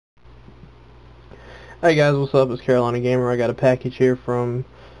Hey guys, what's up? It's Carolina Gamer. I got a package here from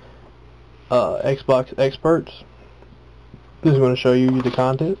Xbox Experts. This is going to show you the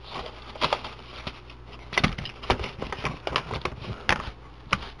contents.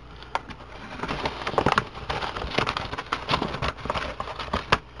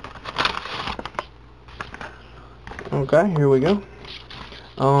 Okay, here we go.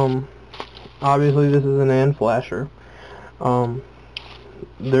 Obviously this is an NAND flasher.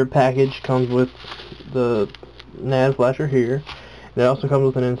 Their package comes with the NAND flasher here. It also comes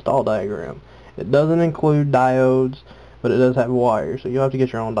with an install diagram. It doesn't include diodes, but it does have wires, so you'll have to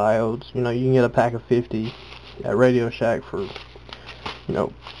get your own diodes. You know, you can get a pack of 50 at Radio Shack for,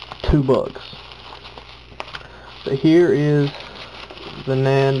 $2. But here is the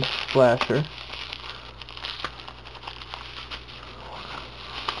NAND flasher.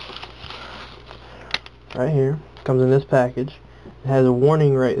 Right here, comes in this package. It has a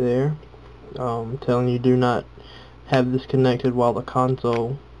warning right there telling you do not have this connected while the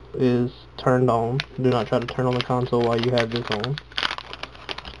console is turned on. Do not try to turn on the console while you have this on.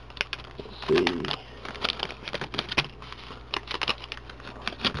 Let's see.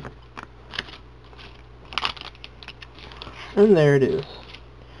 And there it is.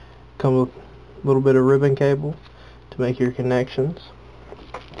 Comes with a little bit of ribbon cable to make your connections.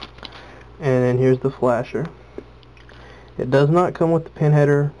 And then here's the flasher. It does not come with the pin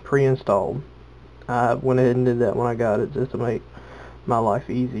header pre-installed. I went ahead and did that when I got it just to make my life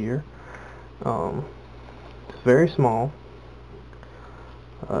easier. It's very small.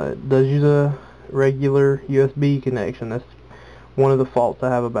 It does use a regular USB connection. That's one of the faults I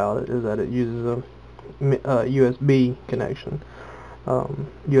have about it, is that it uses a USB connection,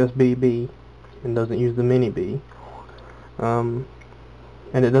 USB-B, and doesn't use the mini-B. And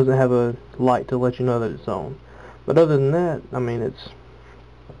it doesn't have a light to let you know that it's on. But other than that, I mean, it's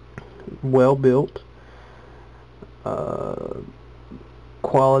well built.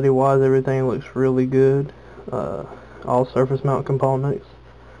 Quality wise, everything looks really good. All surface mount components.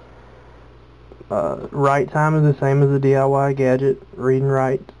 Write time is the same as the DIY gadget. Read and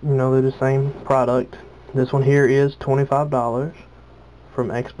write, they're the same product. This one here is $25 from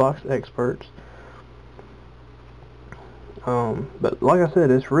Xbox Experts. But like I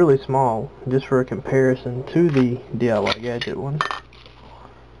said, it's really small, just for a comparison to the DIY gadget one.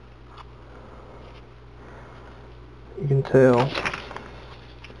 You can tell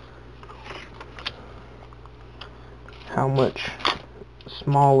how much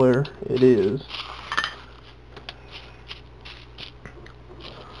smaller it is.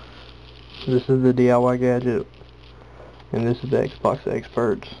 This is the DIY gadget, and this is the Xbox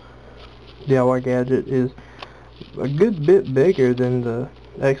Experts. DIY gadget is a good bit bigger than the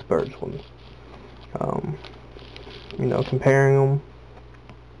Experts one. Comparing them,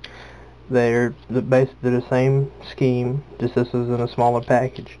 they're basically the same scheme, just this is in a smaller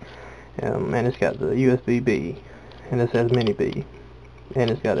package. And it's got the USB-B, and this has mini-B, and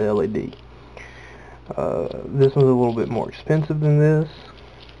it's got a LED. This one's a little bit more expensive than this,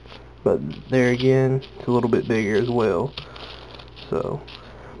 but there again, it's a little bit bigger as well.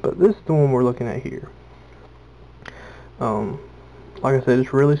 But this is the one we're looking at here. Like I said,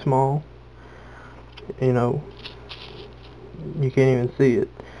 it's really small. You can't even see it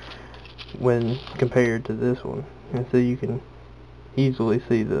when compared to this one, and so you can easily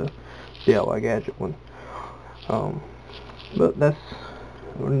see the DIY gadget one. But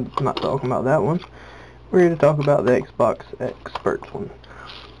we're not talking about that one. We're here to talk about the Xbox Experts one.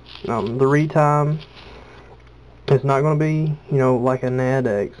 The read time is not going to be, like a NAND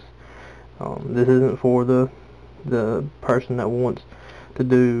X. This isn't for the person that wants to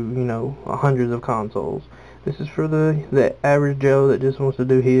do, hundreds of consoles. This is for the average Joe that just wants to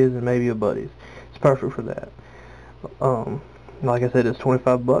do his and maybe a buddy's. It's perfect for that. Like I said, it's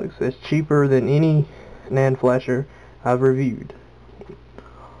 $25. It's cheaper than any NAND flasher I've reviewed.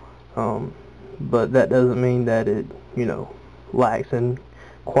 But that doesn't mean that it, lacks in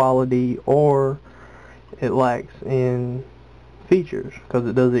quality or it lacks in features, because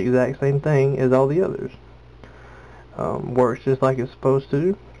it does the exact same thing as all the others. Works just like it's supposed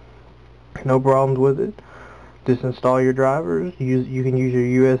to. No problems with it. Just install your drivers. You can use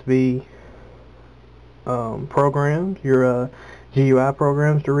your USB programs, your GUI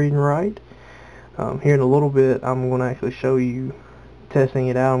programs to read and write. Here in a little bit, I'm going to actually show you testing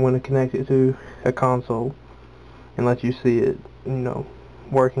it out. I'm going to connect it to a console and let you see it,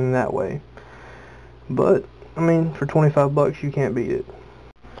 working that way. But I mean, for $25, you can't beat it.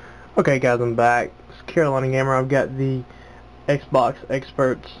 Okay, guys, I'm back. It's Carolina Gamer. I've got the Xbox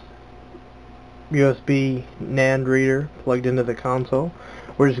Experts USB NAND reader plugged into the console.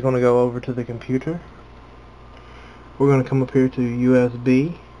 We're just going to go over to the computer we're going to come up here to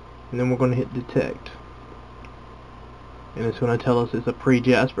USB, and then we're going to hit detect. And it's going to tell us it's a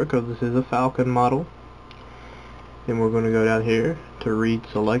pre-Jasper because this is a Falcon model. Then we're going to go down here to read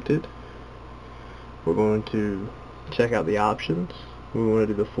selected. We're going to check out the options. We want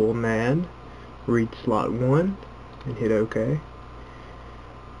to do the full NAND, read slot 1, and hit OK.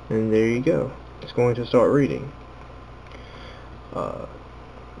 And there you go. It's going to start reading.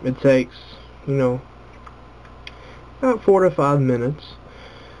 It takes, you know, about 4 to 5 minutes.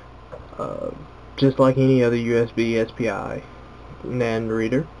 Just like any other USB SPI NAND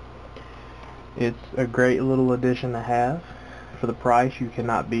reader. It's a great little addition to have. For the price, you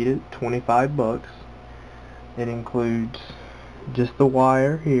cannot beat it. 25 bucks. It includes just the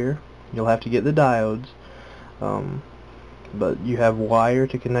wire here. You'll have to get the diodes, but you have wire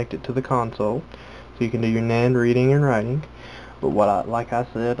to connect it to the console, so you can do your NAND reading and writing. But like I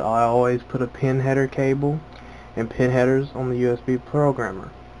said, I always put a pin header cable and pin headers on the USB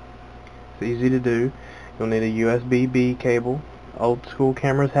programmer. It's easy to do. You'll need a USB-B cable. Old school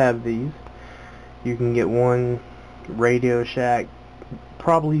cameras have these. You can get one, Radio Shack,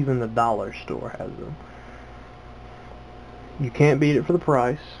 probably even the dollar store has them. You can't beat it for the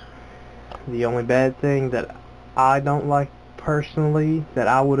price. The only bad thing that I don't like personally, that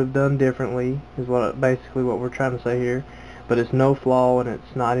I would have done differently, is basically what we're trying to say here. But it's no flaw and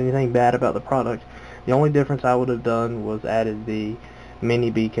it's not anything bad about the product. The only difference I would have done was added the mini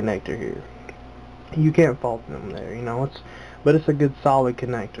B connector here. You can't fault them there, you know. But it's a good solid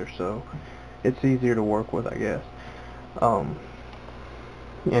connector, so it's easier to work with, I guess. And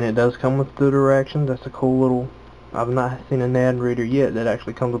it does come with the directions. That's a cool little. I've not seen a NAND reader yet that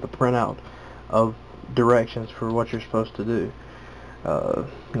actually comes with a printout of directions for what you're supposed to do.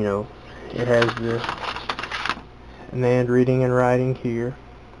 You know, it has the NAND reading and writing here,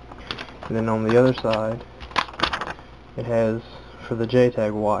 and then on the other side it has for the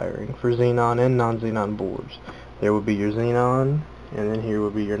JTAG wiring for Xenon and non-Xenon boards. There would be your Xenon, and then here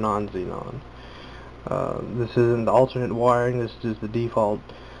would be your non-Xenon. This isn't the alternate wiring, this is the default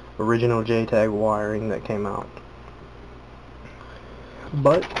original JTAG wiring that came out.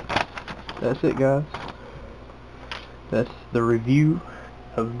 But that's it, guys. That's the review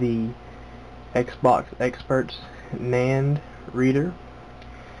of the Xbox Experts NAND reader.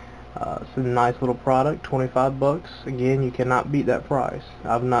 It's a nice little product, 25 bucks. Again, you cannot beat that price.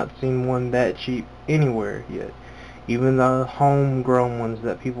 I've not seen one that cheap anywhere yet. Even the homegrown ones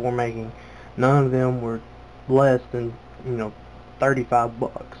that people were making, none of them were less than, you know, 35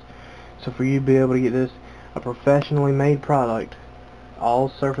 bucks. So for you to be able to get this, a professionally made product, all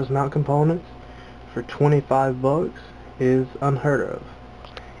surface mount components, for 25 bucks is unheard of.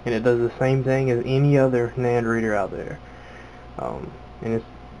 And it does the same thing as any other NAND reader out there. And it's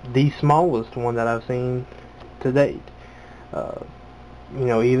the smallest one that I've seen to date. You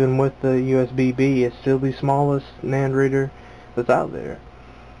know, even with the USB-B, it's still the smallest NAND reader that's out there.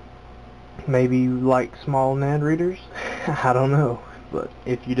 Maybe you like small NAND readers? I don't know. But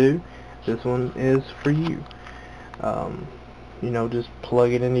if you do, this one is for you. You know, just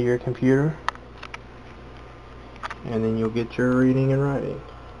plug it into your computer, and then you'll get your reading and writing.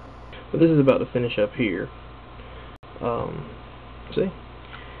 But this is about to finish up here. See?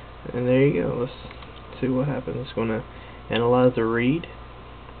 And there you go. Let's see what happens. It's going to analyze the read.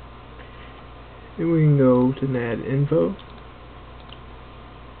 And we can go to NAND info.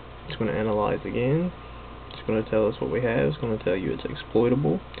 It's going to analyze again. It's going to tell us what we have. It's going to tell you it's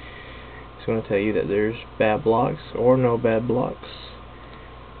exploitable. It's going to tell you that there's bad blocks or no bad blocks.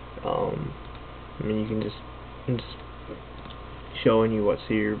 I mean, you can just showing you what's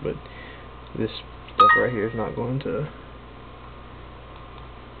here, but this stuff right here is not going to,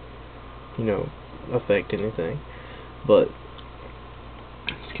 you know, affect anything. But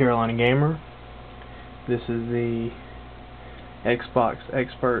it's Carolina Gamer. This is the Xbox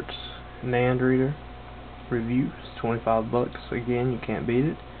Experts NAND reader review. It's 25 bucks. Again, you can't beat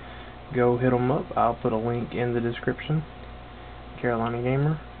it. Go hit them up. I'll put a link in the description. Carolina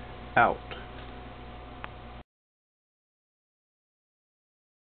Gamer out.